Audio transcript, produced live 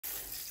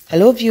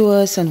Hello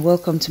viewers and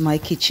welcome to my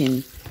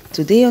kitchen.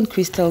 Today on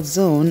Crystal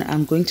Zone,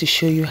 I'm going to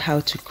show you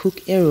how to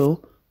cook ero,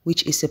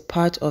 which is a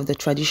part of the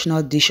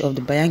traditional dish of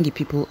the Bayangi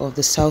people of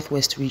the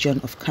southwest region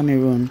of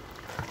Cameroon.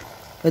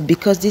 But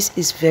because this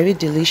is very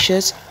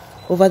delicious,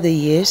 over the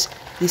years,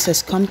 this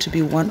has come to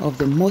be one of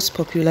the most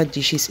popular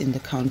dishes in the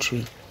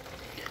country.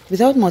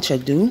 Without much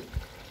ado,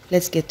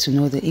 let's get to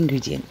know the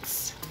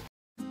ingredients.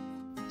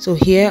 So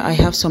here I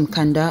have some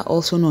kanda,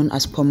 also known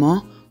as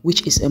pomo,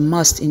 which is a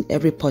must in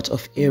every pot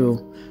of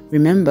ero.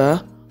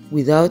 Remember,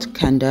 without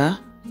kanda,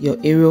 your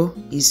ero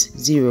is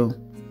zero.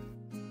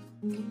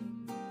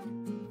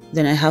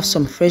 Then I have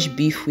some fresh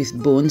beef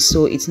with bones,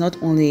 so it's not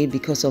only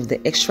because of the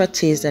extra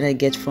taste that I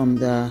get from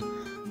the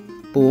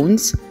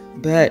bones,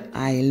 but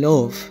I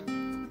love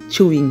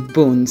chewing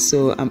bones,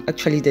 so I'm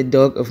actually the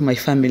dog of my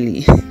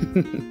family.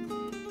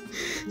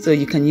 So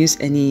you can use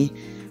any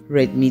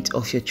red meat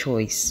of your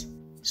choice.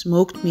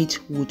 Smoked meat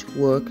would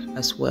work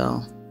as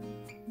well.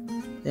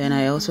 Then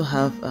I also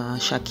have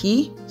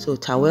shaki, so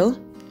towel.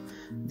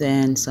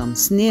 Then some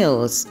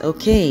snails.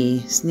 Okay,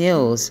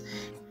 snails.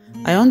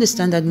 I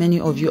understand that many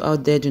of you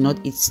out there do not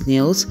eat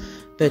snails,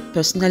 but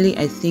personally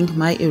I think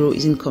my ero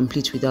isn't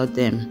complete without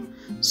them.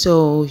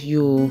 So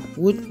you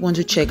would want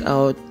to check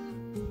out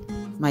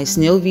my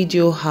snail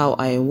video, how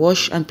I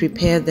wash and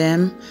prepare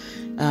them.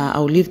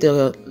 I'll leave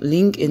the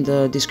link in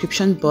the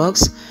description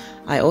box.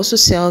 I also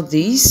sell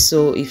these,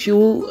 so if you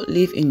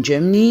live in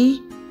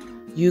Germany,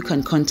 you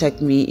can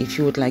contact me if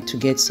you would like to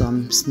get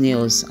some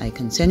snails. I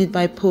can send it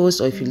by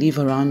post, or if you live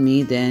around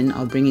me, then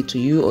I'll bring it to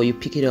you, or you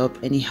pick it up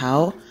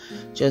anyhow.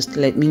 Just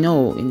let me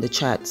know in the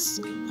chats.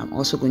 I'm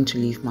also going to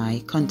leave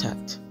my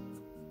contact.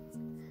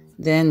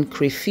 Then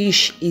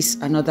crayfish is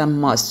another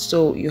must.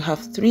 So you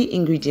have three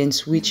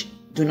ingredients which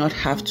do not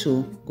have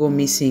to go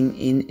missing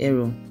in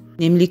ero,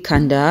 namely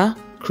kanda,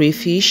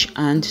 crayfish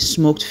and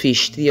smoked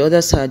fish. The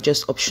others are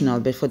just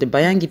optional, but for the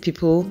Bayangi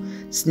people,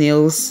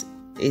 snails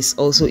is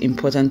also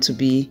important to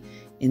be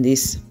in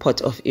this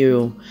pot of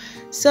ero.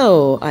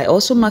 So I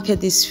also market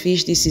this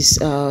fish. This is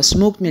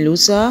smoked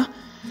melusa,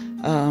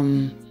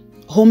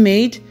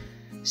 homemade.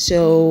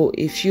 So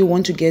if you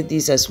want to get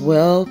this as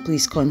well,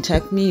 please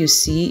contact me. You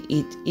see,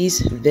 it is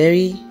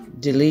very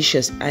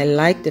delicious. I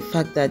like the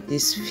fact that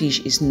this fish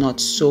is not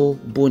so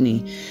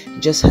bony. It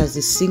just has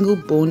a single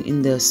bone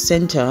in the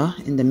center,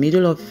 in the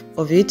middle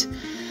of it.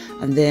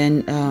 And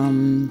then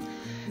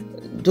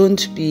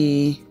don't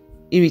be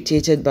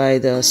irritated by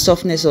the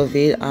softness of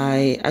it.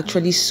 I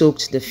actually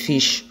soaked the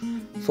fish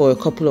for a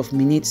couple of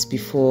minutes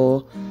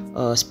before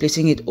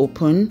splitting it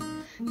open.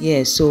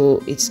 Yeah,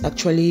 so it's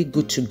actually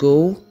good to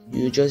go.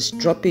 You just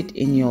drop it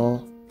in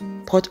your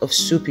pot of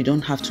soup. You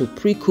don't have to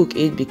pre-cook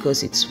it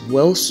because it's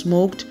well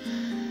smoked.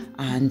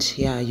 And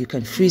yeah, you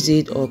can freeze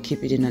it or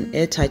keep it in an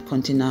airtight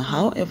container,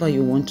 however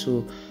you want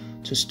to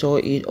store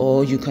it,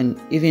 or you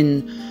can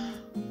even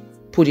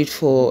put it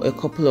for a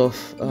couple of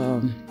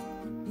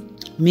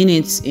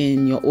minutes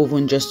in your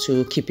oven just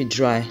to keep it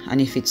dry.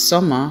 And if it's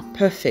summer,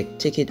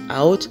 perfect. Take it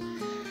out,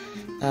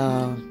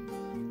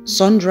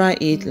 sun dry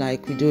it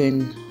like we do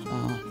in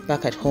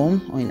back at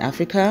home or in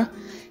Africa.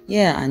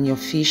 Yeah, and your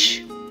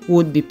fish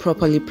would be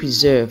properly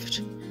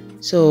preserved.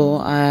 So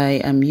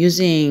I am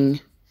using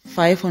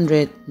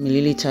 500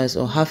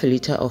 milliliters or half a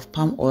liter of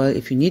palm oil.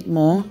 If you need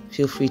more,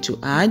 feel free to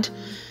add.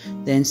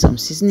 Then some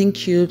seasoning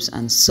cubes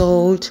and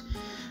salt.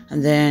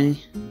 And then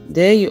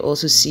there you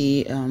also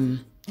see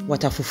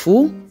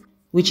Waterfufu,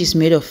 which is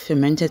made of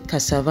fermented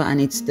cassava,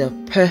 and it's the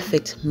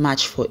perfect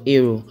match for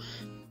ero.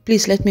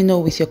 Please let me know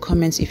with your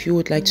comments if you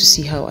would like to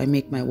see how I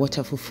make my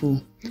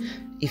Waterfufu.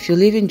 If you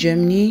live in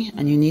Germany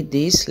and you need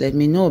this, let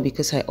me know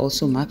because I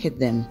also market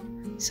them.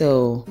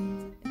 So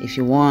if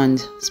you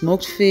want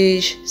smoked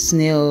fish,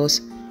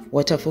 snails,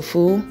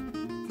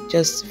 Waterfufu,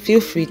 just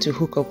feel free to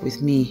hook up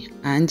with me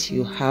and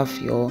you have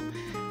your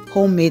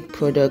homemade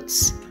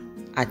products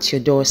at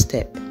your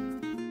doorstep.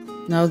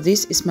 Now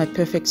this is my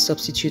perfect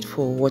substitute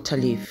for water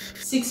leaf.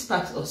 6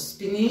 packs of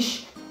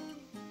spinach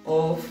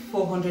of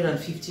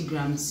 450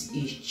 grams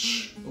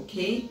each.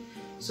 Okay,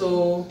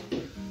 so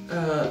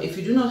if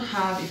you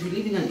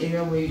live in an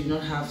area where you do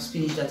not have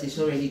spinach that is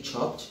already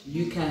chopped,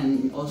 you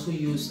can also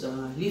use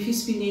leafy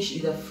spinach,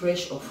 either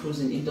fresh or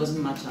frozen, it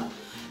doesn't matter.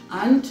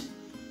 And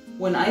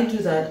when I do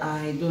that,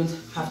 I don't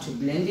have to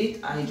blend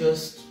it, I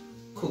just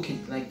cook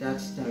it like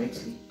that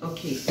directly.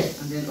 Okay,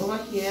 and then over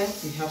here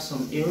we have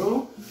some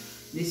ero.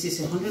 This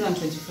is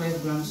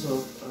 125 grams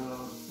of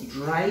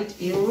dried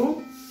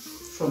ero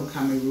from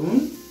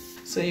Cameroon.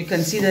 So you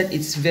can see that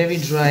it's very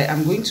dry.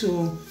 I'm going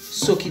to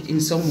soak it in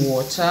some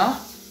water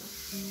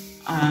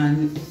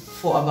and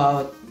for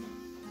about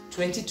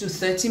 20 to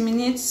 30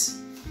 minutes,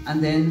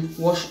 and then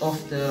wash off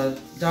the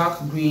dark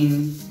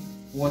green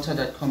water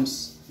that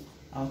comes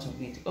out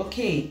of it.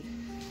 Okay,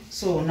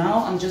 so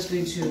now I'm just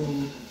going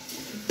to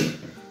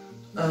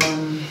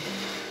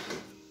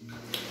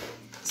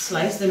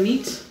slice the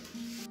meat.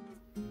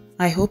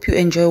 I hope you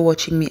enjoy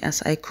watching me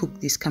as I cook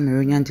this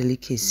Cameroonian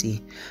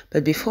delicacy.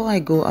 But before I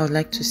go, I would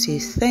like to say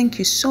thank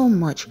you so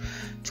much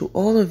to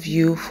all of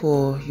you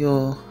for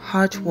your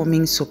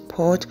heartwarming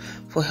support,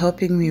 for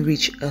helping me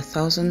reach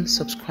 1,000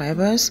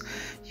 subscribers.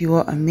 You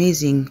are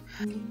amazing.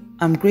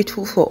 I'm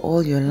grateful for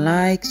all your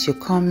likes, your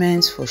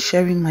comments, for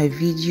sharing my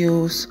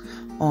videos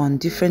on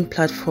different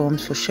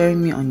platforms, for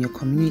sharing me on your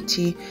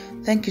community.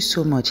 Thank you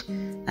so much.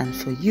 And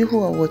for you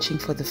who are watching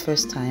for the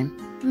first time,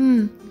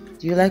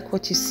 do you like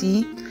what you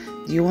see?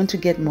 Do you want to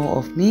get more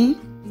of me?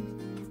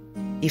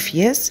 If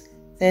yes,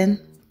 then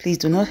please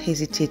do not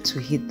hesitate to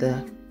hit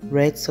the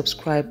red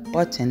subscribe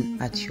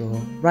button at your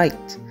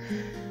right.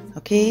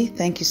 Okay,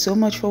 thank you so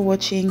much for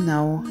watching.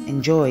 Now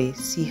enjoy.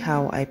 See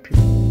how I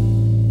prepare.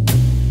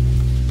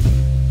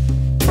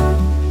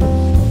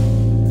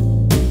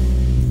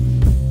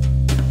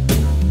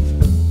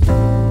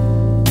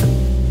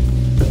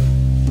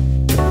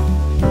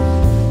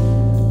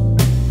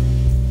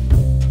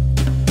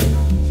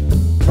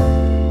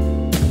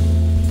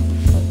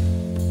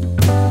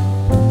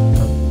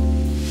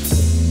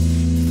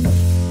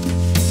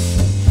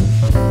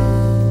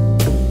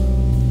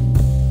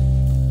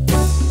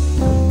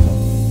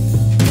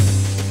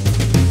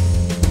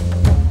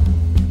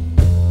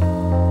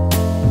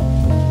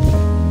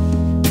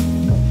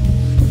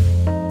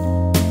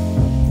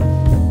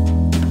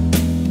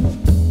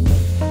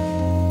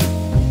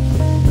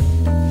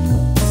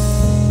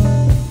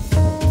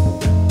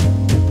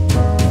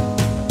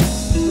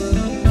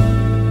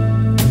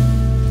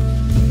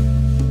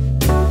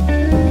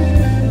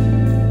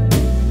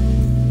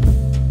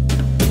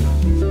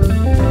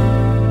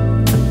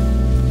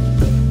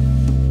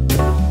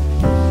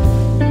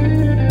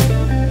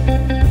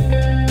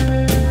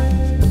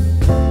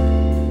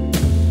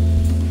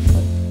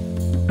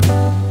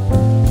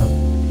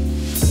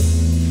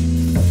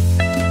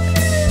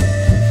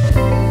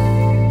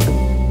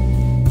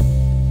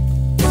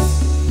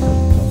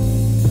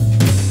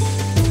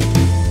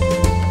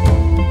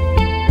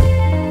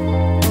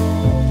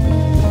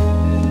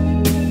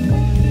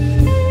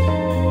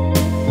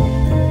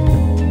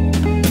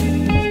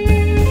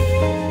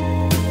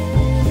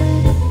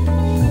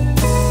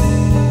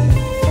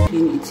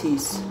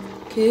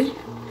 Okay,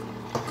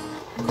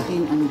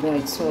 clean and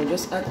bright. So I'll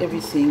just add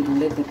everything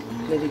and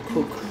let it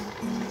cook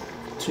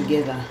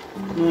together.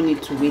 No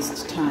need to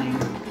waste time.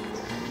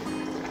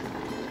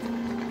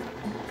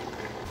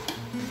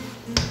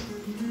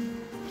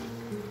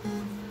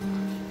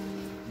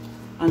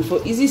 And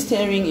for easy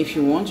stirring, if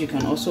you want, you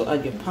can also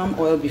add your palm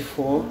oil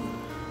before,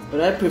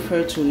 but I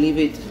prefer to leave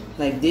it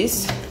like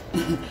this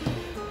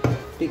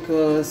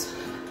because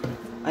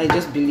I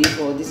just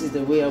believe, or this is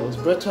the way I was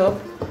brought up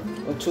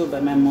or told by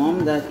my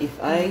mom, that if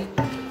I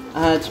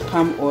add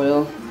palm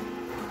oil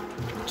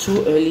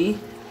too early,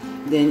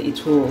 then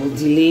it will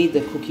delay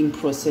the cooking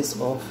process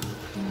of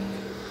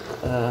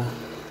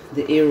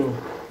the arrow.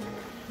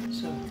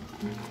 So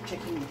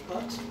checking the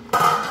pot.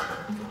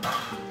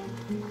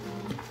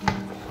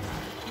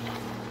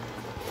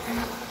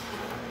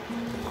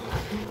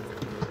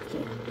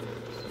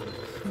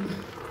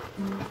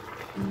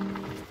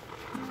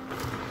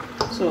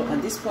 So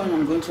at this point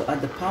I'm going to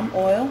add the palm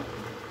oil.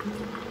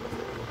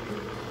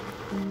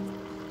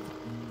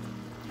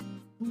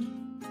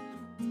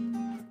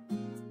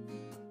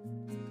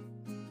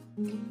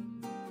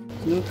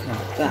 Look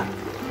at that.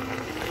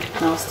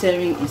 Now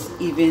stirring is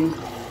even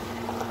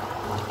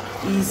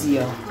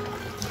easier.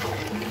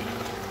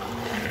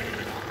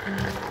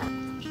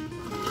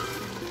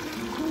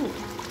 Ooh.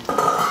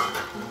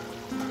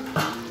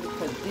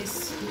 Look at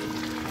this.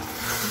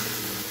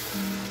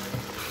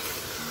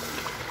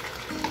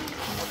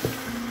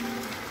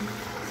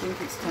 I think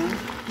it's time.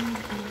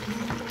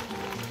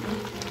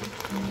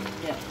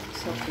 Yeah,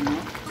 soft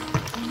enough.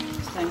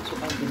 It's time to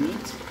add the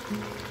meat.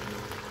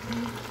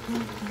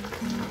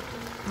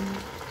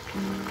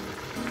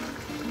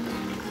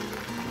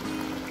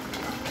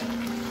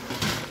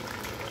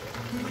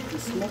 The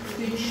smoked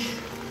fish.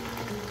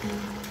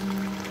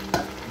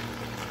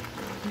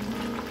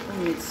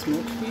 Homemade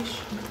smoked fish.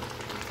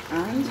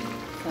 And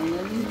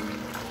finally,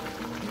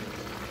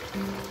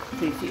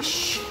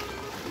 crayfish.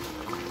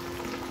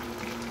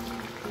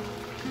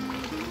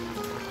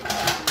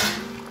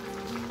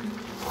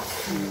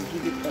 And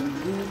give it a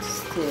good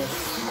stir.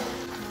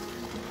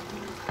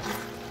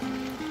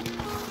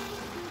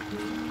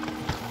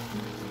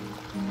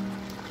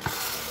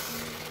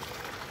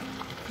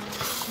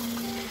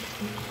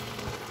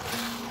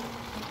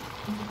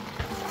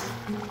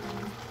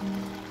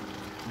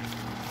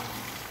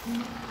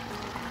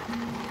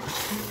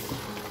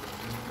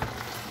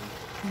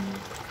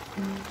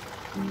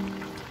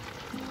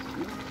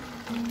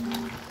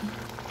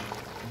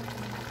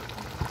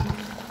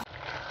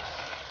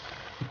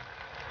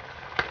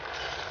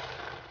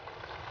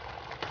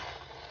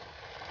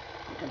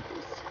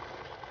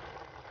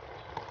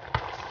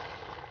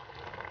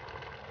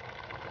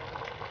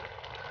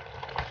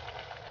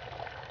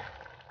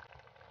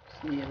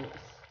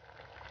 Snails.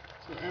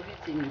 So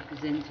everything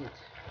represented,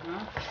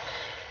 huh?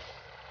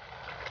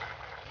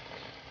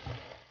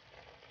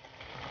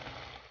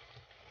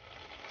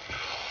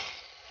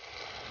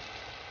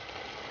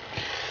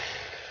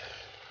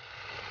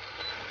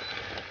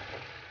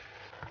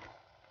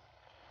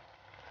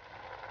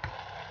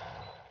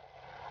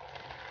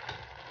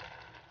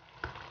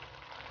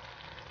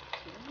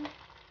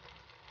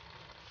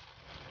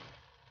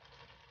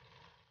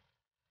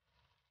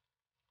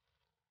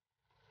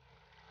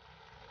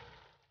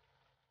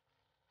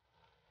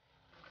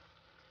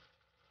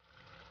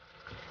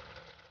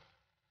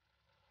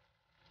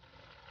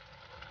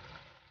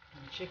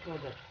 check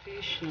out that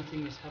fish,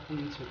 nothing is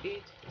happening to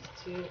it,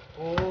 it's still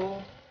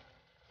all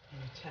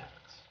intact.